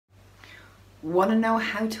Want to know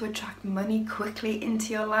how to attract money quickly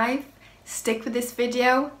into your life? Stick with this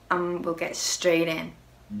video and we'll get straight in.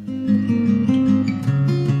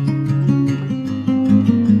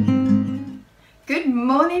 Good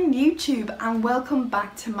morning YouTube and welcome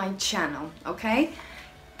back to my channel, okay?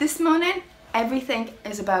 This morning everything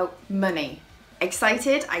is about money.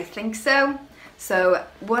 Excited? I think so. So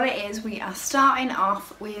what it is, we are starting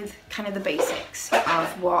off with kind of the basics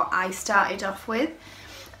of what I started off with.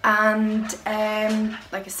 And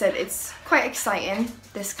like I said, it's quite exciting,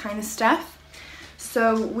 this kind of stuff.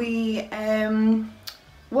 So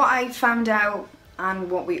what I found out, and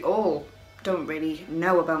what we all don't really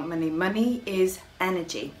know about money is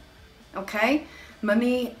energy. Okay,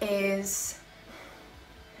 money is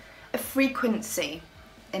a frequency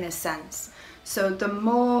in a sense. So the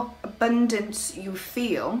more abundance you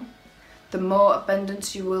feel, the more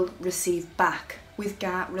abundance you will receive back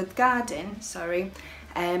regarding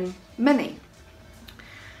money.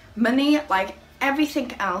 Money, like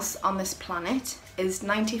everything else on this planet, is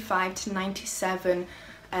 95 to 97%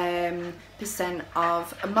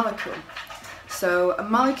 of a molecule. So a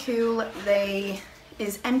molecule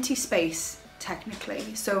is empty space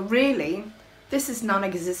technically. So really, this is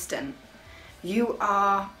non-existent. You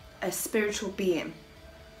are a spiritual being,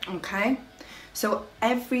 okay? So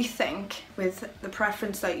everything with the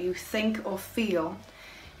preference that you think or feel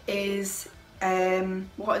is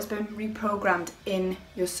what has been reprogrammed in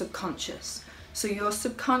your subconscious. So your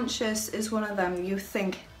subconscious is one of them. You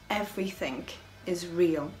think everything is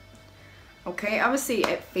real. Okay, obviously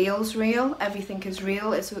it feels real, everything is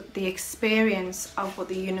real. It's the experience of what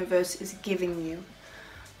the universe is giving you.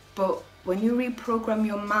 But when you reprogram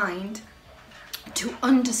your mind to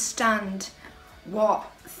understand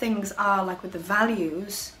what things are, like with the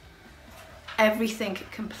values, everything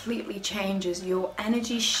completely changes. Your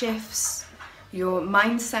energy shifts, your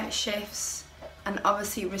mindset shifts, and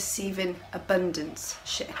obviously receiving abundance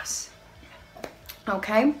shifts.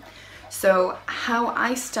 Okay, so how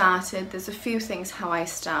I started, there's a few things how I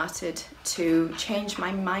started to change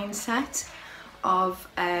my mindset of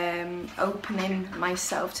opening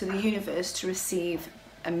myself to the universe to receive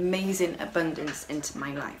amazing abundance into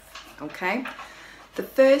my life. Okay, the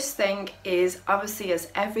first thing is, obviously, as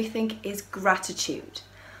everything, is gratitude.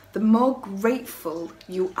 The more grateful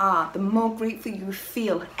you are, the more grateful you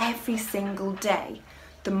feel every single day,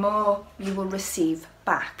 the more you will receive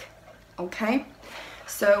back. Okay,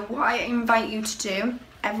 so what I invite you to do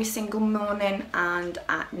every single morning and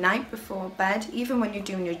at night before bed, even when you're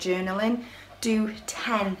doing your journaling, do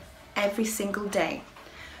 10 every single day.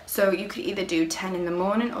 So you could either do 10 in the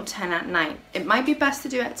morning or 10 at night. It might be best to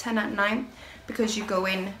do it at 10 at night because you go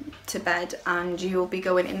in to bed and you'll be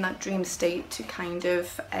going in that dream state to kind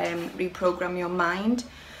of reprogram your mind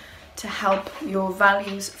to help your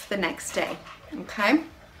values for the next day. Okay,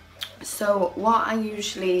 so what I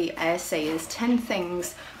usually say is 10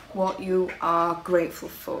 things what you are grateful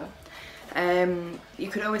for. You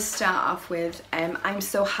could always start off with I'm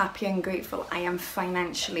so happy and grateful I am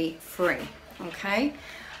financially free. Okay,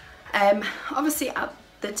 obviously at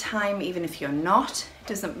the time, even if you're not, it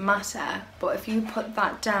doesn't matter, but if you put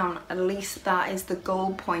that down, at least that is the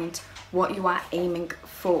goal point, what you are aiming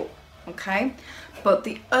for. Okay, but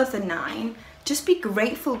the other 9, just be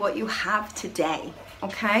grateful what you have today.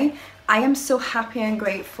 Okay, I am so happy and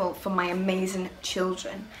grateful for my amazing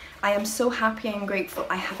children. I am so happy and grateful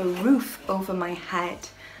I have a roof over my head.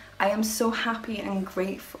 I am so happy and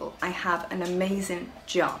grateful I have an amazing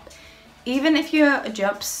job. Even if your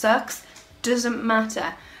job sucks, doesn't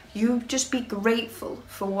matter. You just be grateful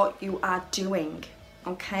for what you are doing,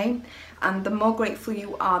 okay? And the more grateful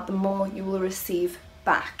you are, the more you will receive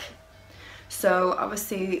back. So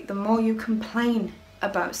obviously, the more you complain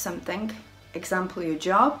about something, example your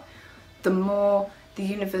job, the more the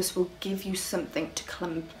universe will give you something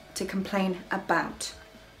to complain about.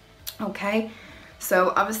 Okay,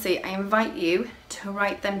 so obviously I invite you to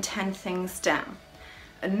write them 10 things down.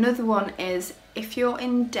 Another one is, if you're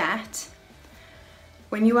in debt,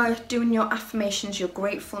 when you are doing your affirmations, your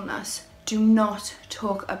gratefulness, do not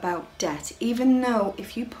talk about debt. Even though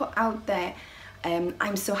if you put out there,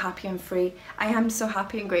 I'm so happy and free, I am so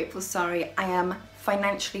happy and grateful, sorry, I am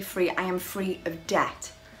financially free, I am free of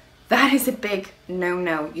debt. That is a big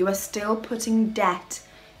no-no. You are still putting debt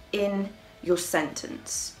in your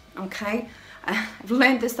sentence, okay? I've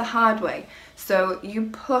learned this the hard way. So you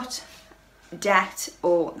put debt,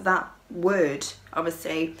 or that word,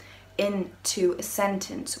 obviously, into a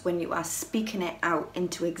sentence. When you are speaking it out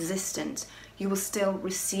into existence, you will still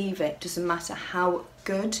receive it. Doesn't matter how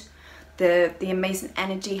good the amazing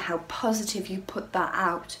energy, how positive you put that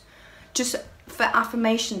out. Just for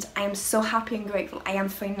affirmations, I am so happy and grateful. I am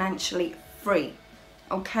financially free.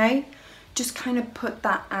 Okay? Just kind of put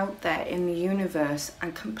that out there in the universe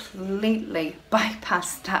and completely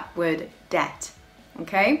bypass that word debt.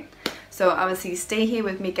 Okay? So obviously stay here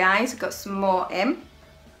with me, guys. We've got some more in.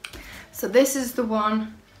 So this is the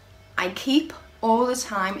one I keep all the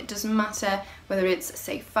time. It doesn't matter whether it's,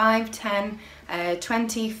 say, 5, 10,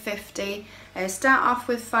 20, 50. Start off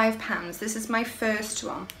with £5. This is my first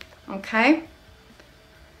one. Okay?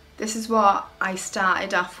 This is what I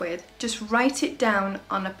started off with. Just write it down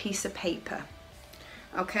on a piece of paper.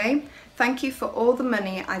 Okay? Thank you for all the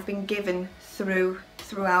money I've been given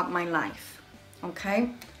throughout my life.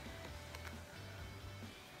 Okay?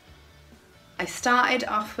 I started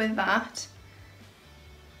off with that,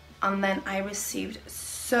 and then I received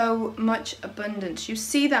so much abundance. You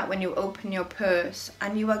see that when you open your purse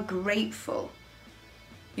and you are grateful.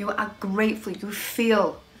 You are grateful. You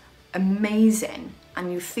feel amazing,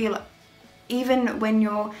 and you feel, even when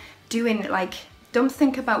you're doing, like, don't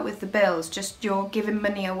think about with the bills, just you're giving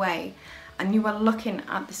money away and you are looking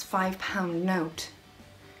at this £5 note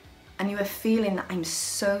and you are feeling that I'm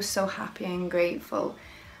so happy and grateful.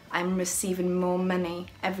 I'm receiving more money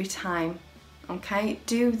every time. Okay,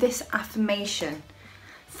 do this affirmation.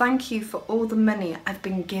 Thank you for all the money I've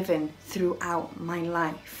been given throughout my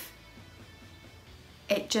life.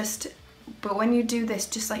 But when you do this,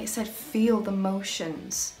 just like I said, feel the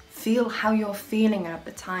motions. Feel how you're feeling at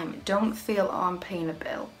the time. Don't feel, oh, I'm paying a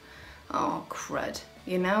bill. Oh, crud,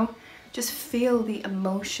 you know? Just feel the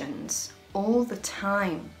emotions all the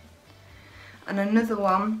time. And another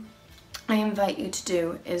one I invite you to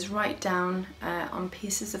do is write down on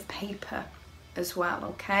pieces of paper as well,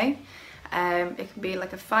 okay? It can be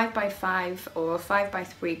like a 5x5 or a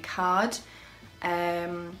 5x3 card.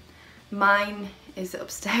 Mine is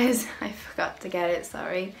upstairs. I forgot to get it,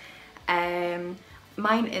 sorry.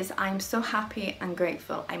 Mine is, I'm so happy and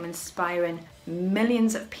grateful. I'm inspiring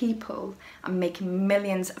millions of people and making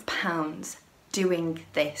millions of pounds doing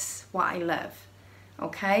this, what I love.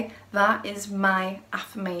 Okay, that is my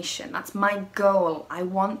affirmation. That's my goal. I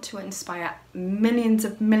want to inspire millions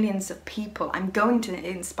of people. I'm going to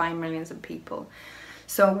inspire millions of people.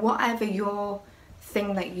 So whatever your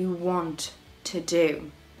thing that you want to do,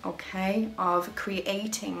 okay, of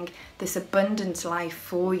creating this abundant life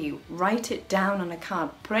for you, write it down on a card,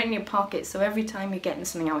 put it in your pocket, so every time you're getting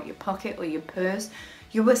something out of your pocket or your purse,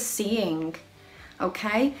 you are seeing,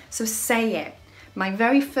 okay? So say it. My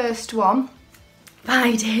very first one,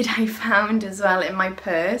 I found as well in my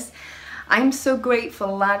purse. I'm so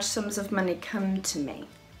grateful large sums of money come to me.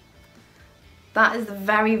 That is the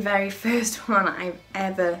very first one I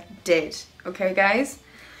ever did. Okay, guys?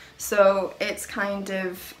 So it's kind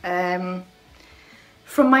of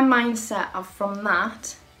from my mindset of from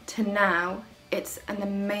that to now, it's an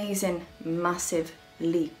amazing, massive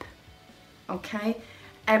leap. Okay?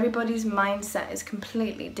 Everybody's mindset is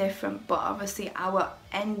completely different, but obviously our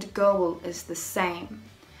end goal is the same.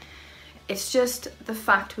 It's just the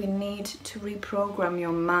fact we need to reprogram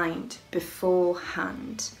your mind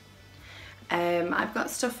beforehand. I've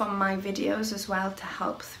got stuff on my videos as well to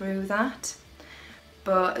help through that,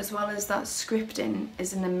 but as well as that, scripting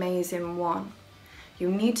is an amazing one. You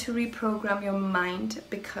need to reprogram your mind,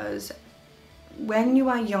 because when you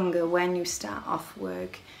are younger, when you start off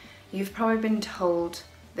work, you've probably been told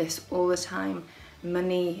this all the time: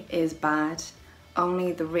 money is bad,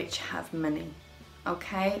 only the rich have money.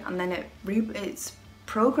 Okay? And then it's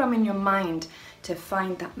programming your mind to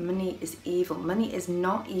find that money is evil. Money is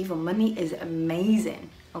not evil, money is amazing.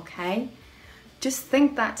 Okay? Just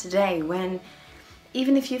think that today, when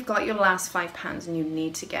even if you've got your last £5 and you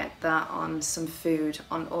need to get that on some food,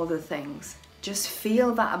 on other things, just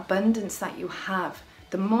feel that abundance that you have.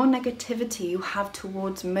 The more negativity you have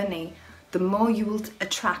towards money, the more you will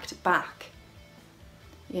attract back.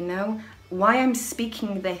 You know, why I'm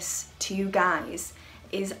speaking this to you guys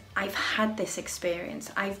is I've had this experience.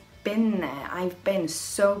 I've been there. I've been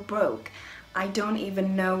so broke. I don't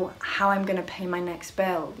even know how I'm going to pay my next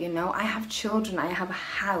bill. You know, I have children. I have a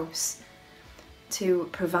house to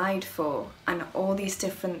provide for, and all these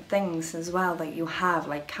different things as well that you have,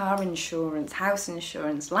 like car insurance, house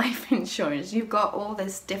insurance, life insurance. You've got all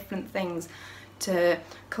these different things to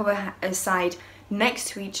cover aside next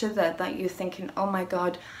to each other that you're thinking, oh my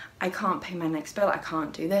god, I can't pay my next bill, I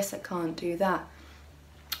can't do this, I can't do that.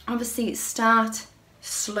 Obviously start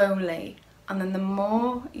slowly, and then the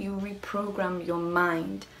more you reprogram your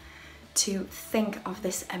mind to think of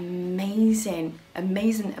this amazing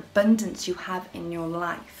abundance you have in your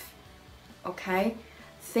life, okay,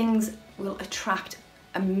 things will attract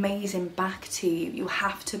amazing back to you. You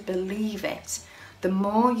have to believe it. The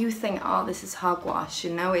more you think, oh, this is hogwash,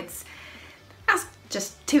 you know, that's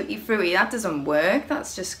just tutti frutti, that doesn't work,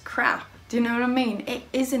 that's just crap. Do you know what I mean? It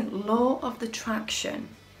isn't. Law of attraction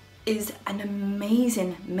is an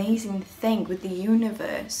amazing, amazing thing with the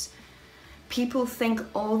universe. People think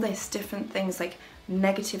all this different things, like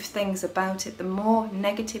negative things about it. The more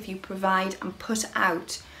negative you provide and put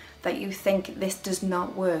out, that you think this does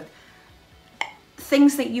not work,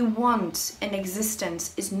 things that you want in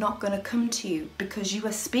existence is not going to come to you, because you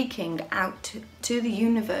are speaking out to the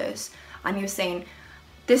universe and you're saying,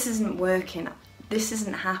 this isn't working, this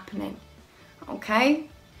isn't happening. Okay?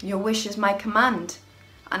 Your wish is my command.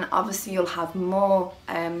 And obviously you'll have more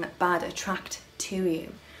bad attract to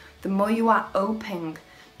you. The more you are open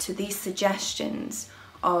to these suggestions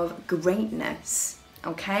of greatness,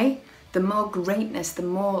 okay? The more greatness, the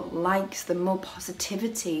more likes, the more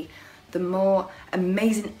positivity, the more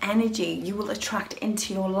amazing energy you will attract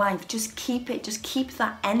into your life. Just keep it, just keep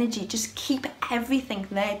that energy, just keep everything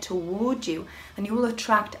there toward you, and you will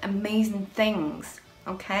attract amazing things,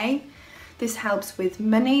 okay? This helps with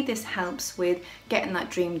money, this helps with getting that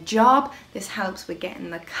dream job, this helps with getting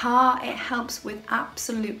the car, it helps with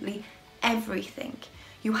absolutely everything.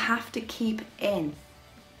 You have to keep in.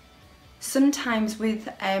 Sometimes with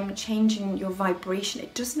changing your vibration,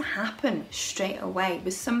 it doesn't happen straight away.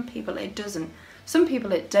 With some people it doesn't. Some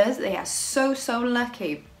people it does. They are so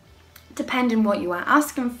lucky, depending what you are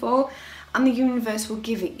asking for, and the universe will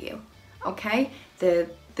give it you, okay? The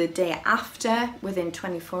day after, within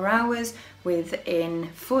 24 hours, within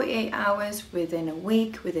 48 hours, within a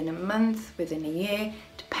week, within a month, within a year,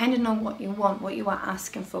 depending on what you want, what you are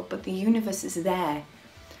asking for, but the universe is there.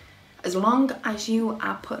 As long as you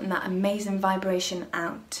are putting that amazing vibration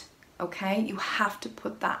out, okay? You have to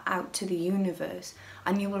put that out to the universe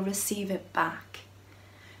and you will receive it back.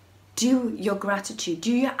 Do your gratitude,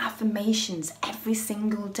 do your affirmations every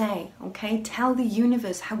single day, okay? Tell the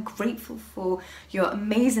universe how grateful for your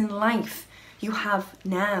amazing life you have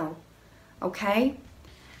now, okay?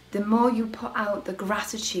 The more you put out the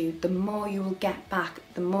gratitude, the more you will get back,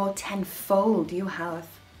 the more tenfold you have,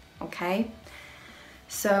 okay?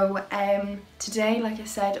 So today, like I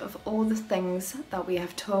said, of all the things that we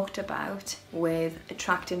have talked about with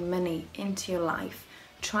attracting money into your life,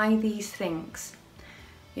 try these things.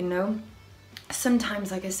 You know, sometimes,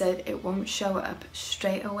 like I said, it won't show up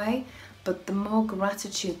straight away, but the more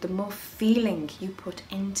gratitude, the more feeling you put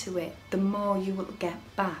into it, the more you will get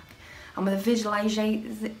back. And with the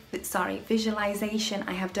visualization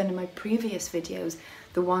I have done in my previous videos,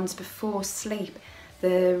 the ones before sleep,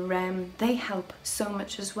 they help so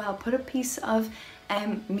much as well. Put a piece of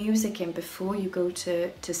music in before you go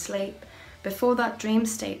to sleep. Before that dream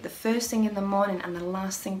state, the first thing in the morning and the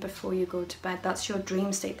last thing before you go to bed, that's your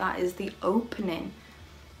dream state. That is the opening,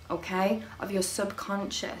 okay, of your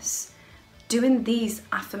subconscious. Doing these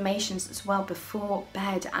affirmations as well before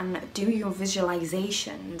bed, and do your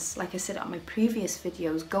visualizations, like I said on my previous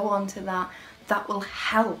videos, go on to that. That will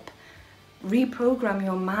help reprogram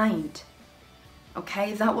your mind,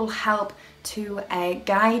 okay? That will help to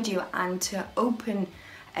guide you and to open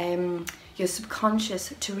your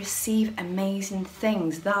subconscious to receive amazing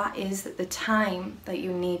things. That is the time that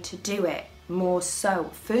you need to do it, more so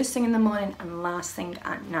first thing in the morning and last thing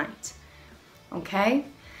at night, okay?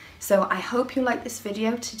 So I hope you like this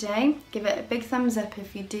video today. Give it a big thumbs up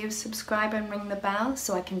if you do, subscribe and ring the bell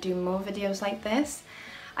so I can do more videos like this.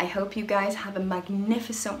 I hope you guys have a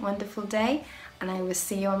magnificent, wonderful day, and I will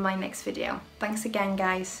see you on my next video. Thanks again,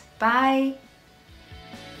 guys. Bye.